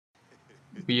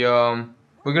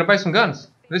we're gonna buy some guns.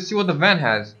 Let's see what the van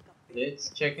has. Let's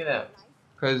check it out.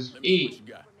 Cause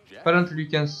apparently you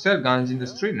can sell guns in the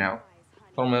street now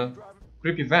from a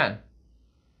creepy van.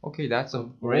 Okay, that's a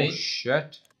Great. oh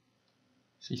shit.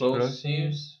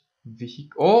 Explosives.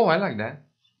 Vehicle. Oh, I like that.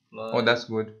 Fly. Oh, that's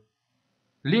good.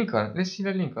 Lincoln. Let's see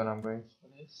the Lincoln upgrade.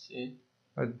 Let's see.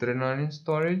 Adrenaline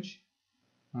storage.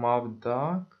 Mob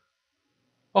dog.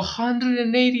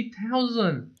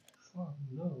 180,000. Oh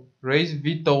no. Raise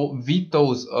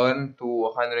vetoes earn to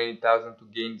 180,000 to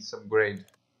gain this upgrade.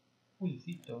 Who is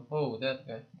Vito? Oh, that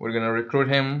guy. We're gonna recruit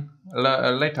him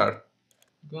later.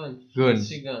 Guns. Guns.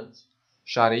 See guns.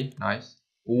 Shotty, nice.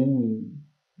 Ooh,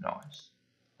 nice.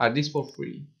 Are these for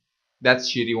free? That's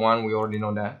shitty one. We already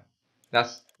know that.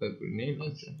 That's the grenade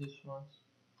What's launcher. this one?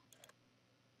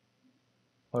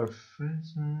 Our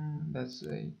friends. That's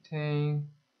a tank.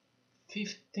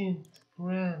 15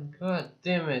 grand. God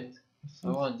damn it. I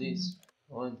want this.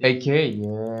 I want this. AK,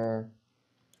 yeah.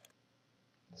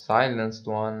 Silenced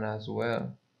one as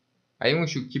well. I think we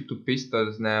should keep two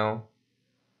pistols now.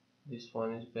 This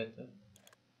one is better.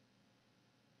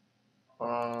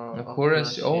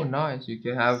 Accuracy. Oh, nice. You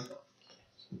can have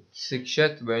 6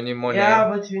 shots when you need more. Yeah,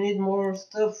 but you need more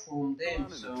stuff from them,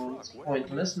 so it's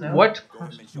pointless now. What?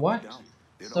 What?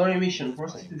 Story mission,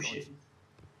 prostitution.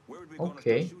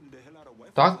 Okay.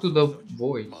 Talk to the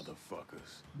voice.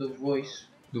 The voice.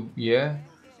 Yeah.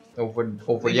 Over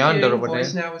The yonder, hearing over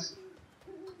voice there. now is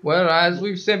Well, as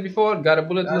we've said before, got a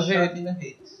bullet in the got shot head. in the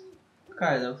head.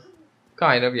 Kind of.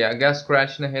 Kind of, yeah. Got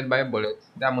scratched in the head by a bullet.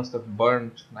 That must have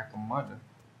burned like a mother.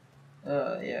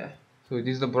 Yeah. So it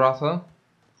is the brothel.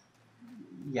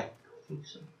 Yeah, I think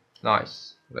so.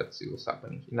 Nice. Let's see what's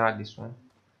happening. Not this one.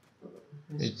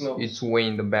 Close. It's way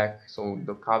in the back, so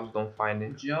the cops don't find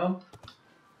it. Jump.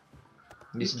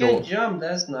 This You can jump,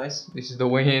 that's nice. This is the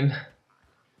way in.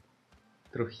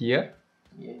 Through here.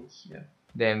 Yeah, here.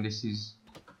 Then this is.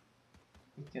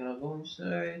 You cannot go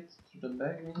inside. To the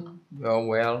back. Oh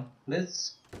well.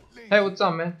 Let's. Hey, what's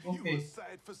up, man? Okay.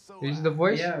 Is the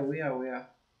voice? Yeah, we are.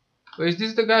 Oh, is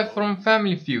this the guy from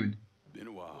Family Feud?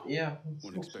 Yeah,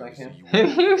 it looks like him.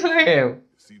 Looks like him.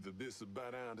 It's either this or bow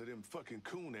down to them fucking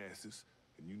coon asses,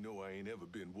 and you know I ain't ever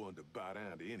been one to bow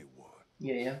down to anyone.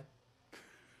 Yeah.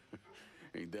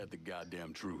 Ain't that the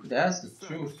goddamn truth? That's the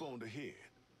truth. Phone to head.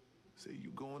 Say you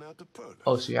going out to Perla.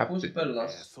 Oh, so you have Who's to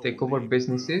Perlas? take over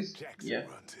businesses? Jackson Yeah.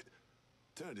 runs it.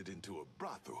 Turned it into a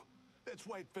brothel. Let's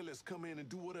white fellas come in and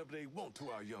do whatever they want to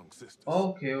our young sisters.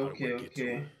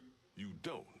 Okay. You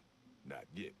don't. Not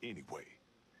yet anyway.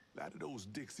 A lot of those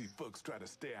Dixie fucks try to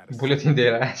stay out of Bullet in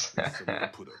their ass. Somebody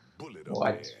put a bullet up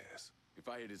What? their ass. If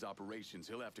I hit his operations,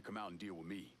 he'll have to come out and deal with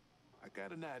me. I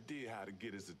got an idea how to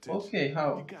get his attention. Okay,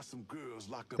 how? He got some girls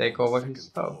locked up Take on over the his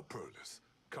second floor stuff. of Perlas.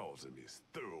 Calls them his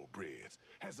thoroughbreds.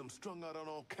 Has them strung out on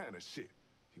all kind of shit.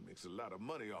 He makes a lot of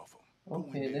money off them.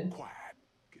 Okay, then. Quiet.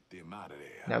 Get them out of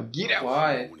there. Now get out.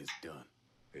 Quiet. When it's done.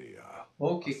 Hey,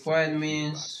 Okay, quiet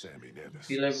means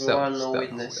kill everyone, Stealth, no stealth,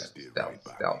 witness.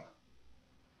 Stealth.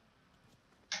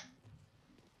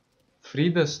 Free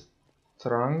the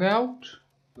strung out?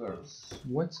 Girls.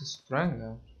 What's a strung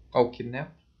out? Oh,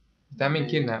 kidnapped? Does that mean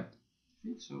Maybe. kidnapped? I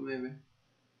think so, maybe.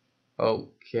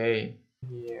 Okay.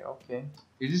 Yeah, okay.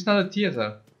 Is this not a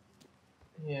theater?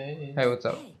 Yeah, it is. Hey, what's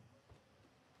up? Hey,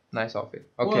 Nice outfit.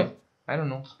 Okay. What? I don't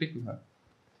know. Speak with her.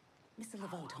 Mr.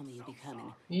 Laveau told me you'd be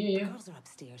coming. Yeah. Girls are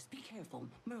upstairs. Be careful.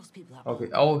 Merle's people are. Okay.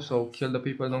 Oh, so kill the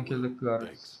people, don't kill the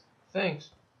girls. Thanks.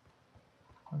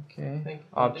 Okay. Thank you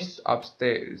for this.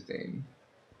 Upstairs then.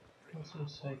 What's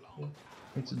inside here?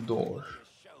 It's a door.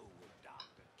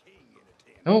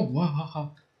 Oh,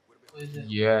 wow. What is it?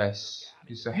 Yes.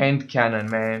 It's a hand cannon,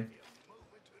 man.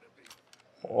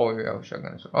 Oh, yeah,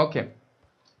 shotgun. Okay.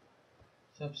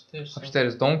 It's upstairs.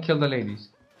 Upstairs. Don't kill the ladies.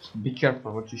 Just be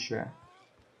careful what you share.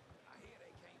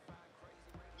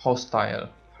 Hostile.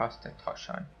 Hostile.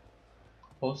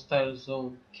 Hostile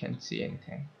zone. Can't see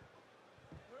anything.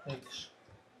 Thanks.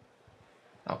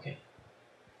 Okay.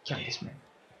 Kill this man.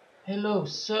 Hello, We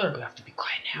sir. have to be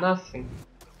quiet now. Nothing.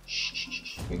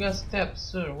 Shh. You got stepped,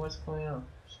 sir. What's going on?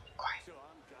 Be quiet.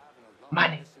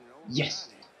 Money. Yes.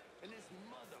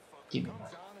 Give me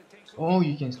money. Oh,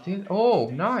 you can steal. Oh,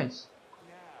 nice.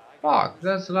 Fuck,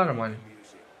 that's a lot of money.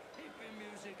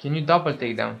 Can you double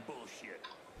take down?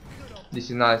 This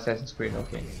is not Assassin's Creed.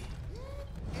 Okay.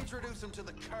 Introduce him to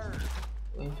the curb.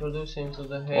 Introduce him to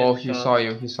the head. Oh, he saw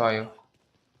you. He saw you.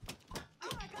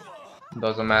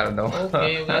 Doesn't matter though.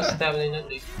 Okay, you got stabbed in the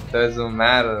dick. Doesn't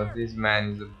matter. This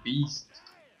man is a beast.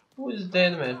 Who is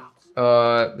dead, man?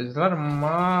 There's a lot of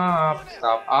mob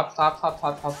stuff.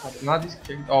 Stop. Not this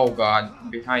chick. Oh god,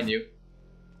 behind you.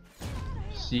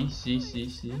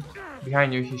 See.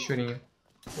 Behind you, he's shooting you.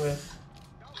 Where?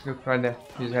 Look right there.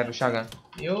 He's had a shotgun.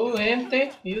 You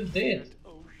empty? You did.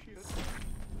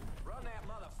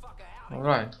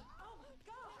 Alright.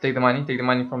 Take the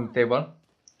money from the table.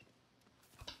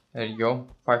 There you go.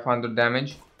 500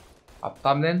 damage. Up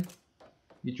top then.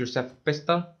 Get yourself a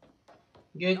pistol.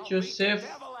 Get yourself.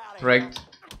 Wrecked.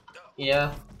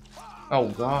 Yeah. Oh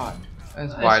god.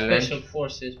 That's That's violent. special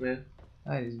forces, man.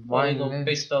 That is Only no violent.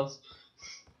 pistols.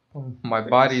 My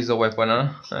body is a weapon,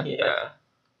 huh? Yeah.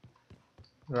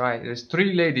 Right, there's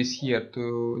 3 ladies here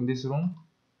in this room.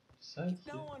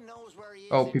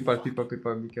 Oh, people, be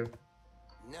careful.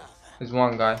 There's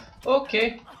one guy.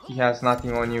 Okay. He has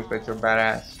nothing on you, but you're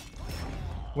badass.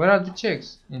 Where are the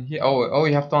chicks? In here. Oh,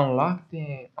 you have to unlock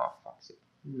them. Oh, fuck it.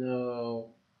 No.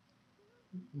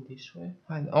 This way?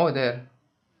 Oh, there.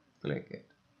 Click it.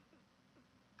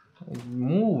 It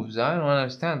moves. I don't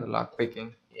understand the lock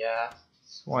picking. Yeah.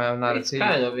 That's why I'm not It's a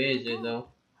kind of easy though.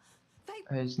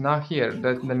 It's not here.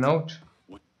 The note.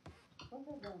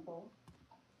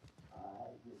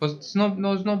 There's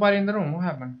nobody in the room. What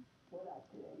happened?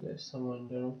 There's someone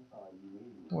there.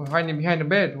 We're hiding behind the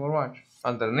bed or what?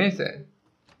 Underneath it.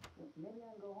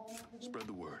 Spread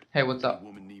the word. Hey, what's up?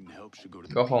 Woman needing help should go to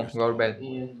the Go home. Go to bed.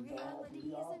 Yeah.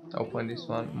 Open this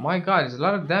one. My god, it's a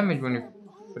lot of damage when you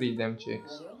free them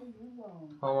chicks.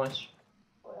 How much?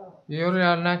 You already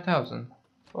are 9,000.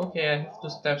 Okay, I have to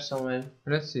stab someone.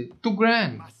 Let's see. 2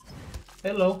 grand.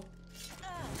 Hello.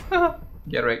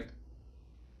 Get wrecked.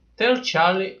 Tell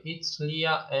Charlie it's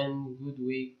Leah and good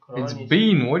week. It's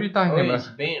been. What are you talking about? It's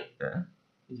been. Yeah.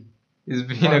 It's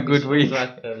been a good week.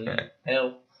 Like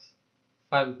hell.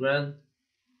 5 grand.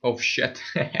 Oh shit.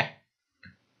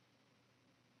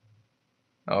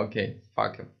 Okay,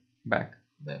 fuck him. Back.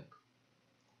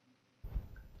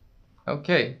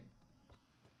 Okay.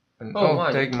 And,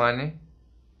 Money. Take money.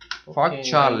 Okay, Fuck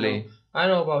Charlie. I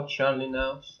know about Charlie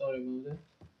now. Sorry about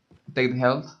that. Take the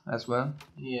health as well.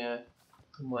 Yeah.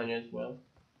 The money as well.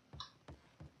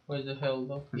 Where's the hell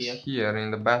though? It's Yeah. here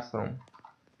in the bathroom.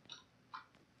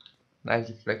 Nice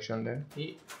reflection there.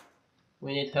 We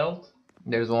need help.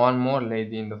 There's one more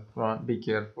lady in the front. Be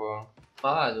careful.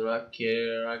 I do not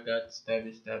care. I got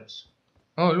stabs.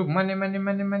 Oh look, money. A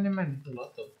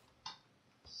lot of.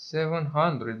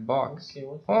 700 bucks. Okay,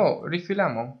 what's Oh, refill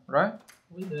ammo, right?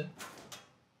 What's that?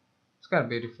 It's gotta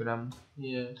be refill ammo.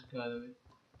 Yeah, it's gotta be.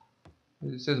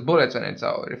 It says bullets on it,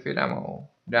 so refill ammo.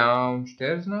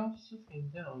 Downstairs now? Something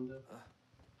down there.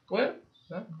 Where?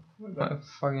 Huh? I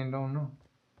fucking don't know.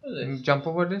 What Can you is this? jump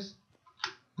over this?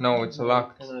 No, it's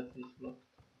locked. Cannot, it's locked.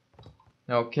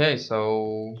 Okay,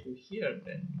 so... To here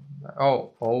then.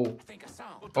 Oh.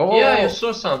 Yeah, you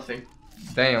saw something.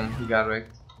 Damn, he got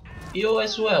wrecked. You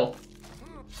as well.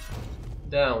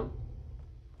 Down.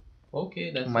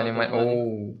 Okay, that's Money. not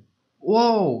Oh.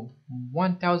 Whoa!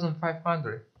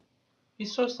 1,500. He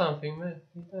saw something, man.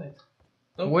 He died.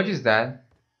 Okay, What is that?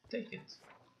 take it.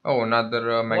 Oh,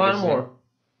 another magazine. One more.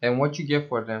 And what you get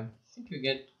for them? I think you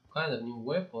get kind of new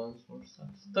weapons or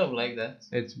stuff like that.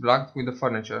 It's blocked with the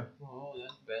furniture. Oh,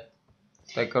 that's bad.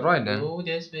 Take a ride then. Oh,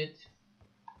 that's bad.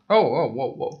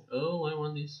 Whoa. Oh, I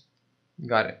want this.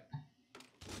 Got it.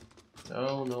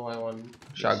 Oh no, I want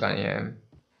this Shotgun, one. yeah.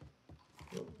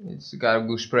 It's got a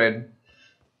good spread.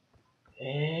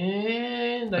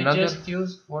 And I Another just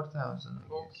used. 4,000.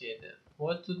 Okay then.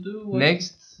 What to do?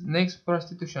 Next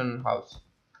prostitution house.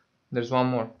 There's one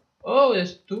more. Oh,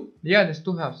 there's 2. Yeah, there's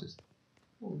 2 houses.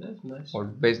 Oh, that's nice. Or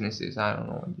businesses, I don't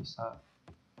know what these are.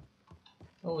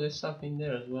 Oh, there's something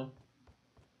there as well.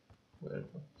 Where?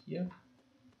 Here?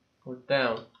 Or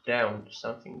down? Down.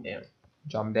 Something down.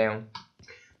 Jump down.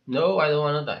 No, I don't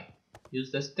wanna die.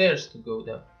 Use the stairs to go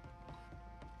down.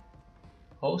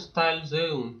 Hostile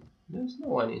zone. There's no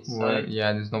one inside. Well,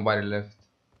 yeah, there's nobody left.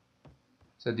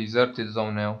 It's a deserted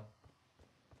zone now.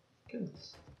 Good.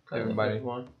 Kind of Everybody. good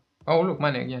one. Oh, look,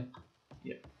 money again.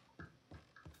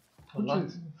 A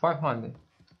lot. 500.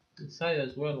 Inside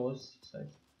as well. What's inside?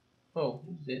 Oh,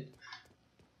 is it?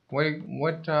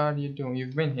 What are you doing?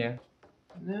 You've been here.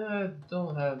 No, I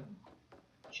don't have.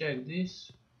 Check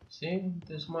this. See,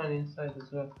 there's money inside as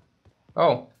well.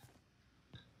 Oh.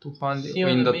 200 See on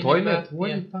in the the toilet? minimap? What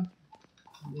Yeah. are you talking?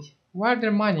 Why are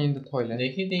there money in the toilet? They're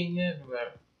hiding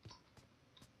everywhere.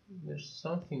 There's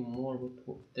something more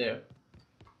there.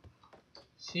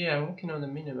 See, I'm looking on the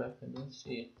minimap and don't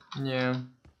see it. Yeah.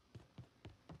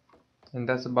 And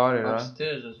that's about it, right?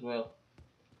 Upstairs as well.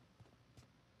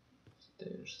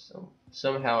 Stairs,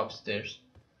 somehow upstairs.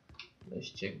 Let's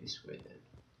check this way then.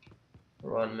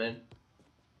 Run, man.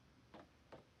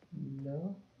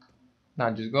 No,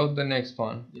 Now just go to the next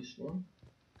one. this one.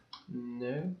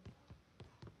 No.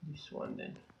 This one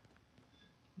then.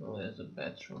 No, there's a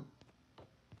bathroom.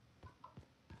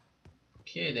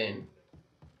 Okay then.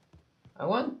 I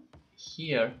want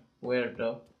here. Where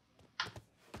though?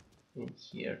 In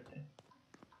here then.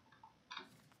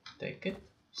 Take it.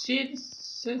 See, it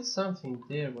said something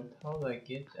there, but how do I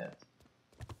get that?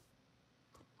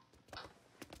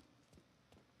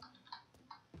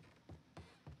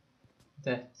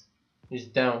 That is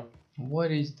down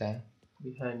What is that?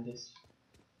 behind this.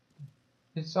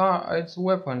 It's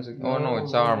weapons. Oh no,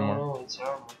 it's armor. No, it's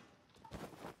armor.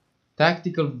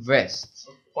 Tactical vest.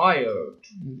 Acquired.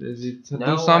 Does it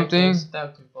Now do something? I can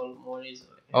tactical more easily.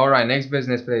 Alright, next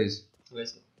business, please.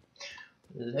 Let's go.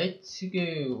 Let's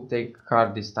go. Take a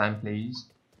card this time, please.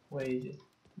 Where is it?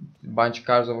 Bunch of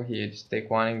cards over here. Just take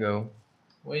one and go.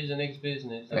 Where is the next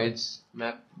business? It's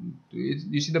map.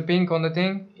 you see the pink on the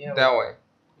thing? Yeah. That way.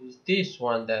 Is this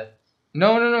one that?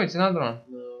 No, it's another one.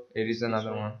 No. It is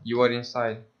another one. one. You are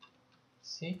inside.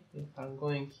 See, if I'm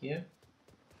going here,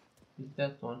 is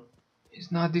that one?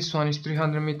 It's not this one. It's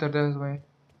 300 meters that way.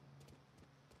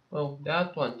 Oh,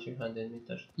 that one 300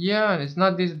 meters. Yeah, it's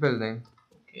not this building.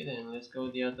 Okay, then let's go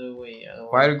the other way.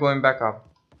 Why are you going back up?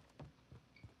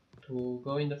 To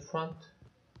go in the front.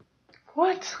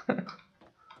 What?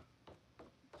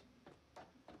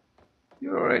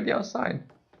 You're already outside.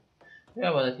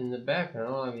 Yeah, but in the back. I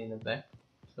don't want to be in the back.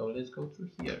 So let's go through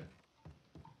here.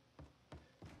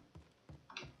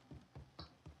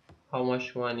 How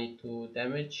much do I need to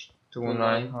damage?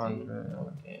 900.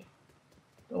 Okay.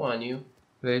 Go on, you.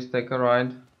 Please take a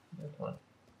ride. That one.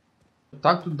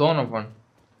 Talk to Donovan.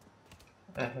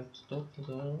 I have to talk to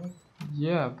Donovan.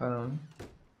 Yeah, apparently.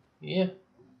 Yeah.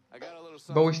 I got a little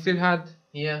something. But we still had.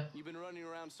 Yeah. You've been running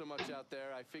around so much out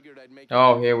there, I figured I'd make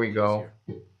Oh, it here we go.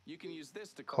 easier. You can use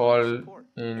this to Call your support.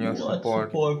 in your What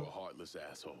support. You're a heartless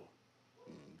asshole.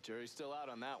 Jury's still out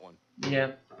on that one.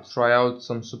 Yeah. Try out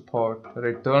some support.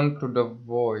 Return to the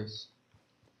voice.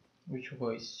 Which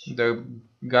voice? The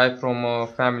guy from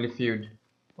Family Feud.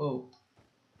 Oh.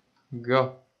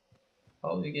 Go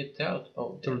How do we get out?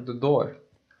 Oh, there. through the door.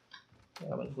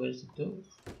 Yeah, but where's the door?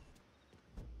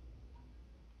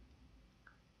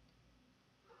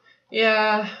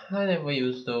 Yeah, I never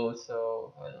used those,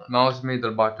 so I don't know. Mouse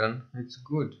middle button. It's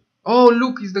good. Oh,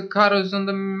 look, it's the carrots on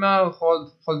the mouse.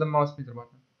 Hold the mouse middle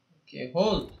button. Okay,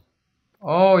 hold.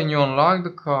 Oh, and you unlock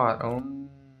the car. Oh,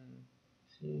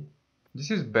 See.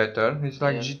 this is better. It's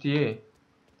like Yeah. GTA.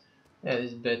 Yeah,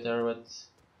 it's better, but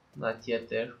not yet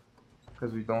there.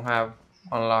 Because we don't have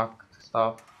unlocked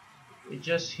stuff. We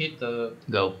just hit the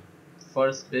Go.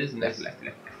 first business. Left.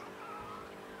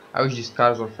 I wish these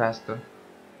cars were faster.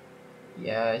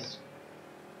 Yeah, it's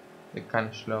They're kind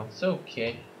of slow.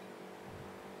 okay.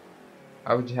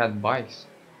 I wish they had bikes.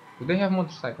 Do they have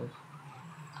motorcycles?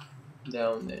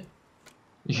 Down there.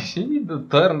 You see the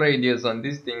turn radius on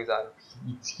these things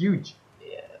it's huge.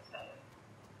 Yeah.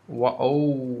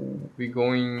 Oh, we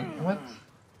going. What?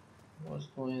 What's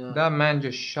going on? That man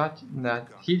just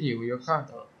hit you with your car.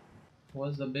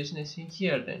 What's the business in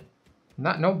here then?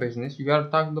 No business. You gotta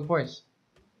talk to the voice.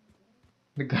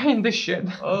 The guy in the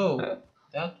shed. Oh,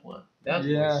 that one. That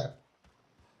yeah.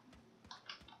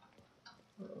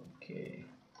 Okay.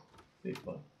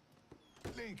 People.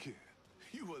 Lincoln,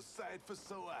 you a sight for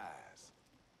sore eyes.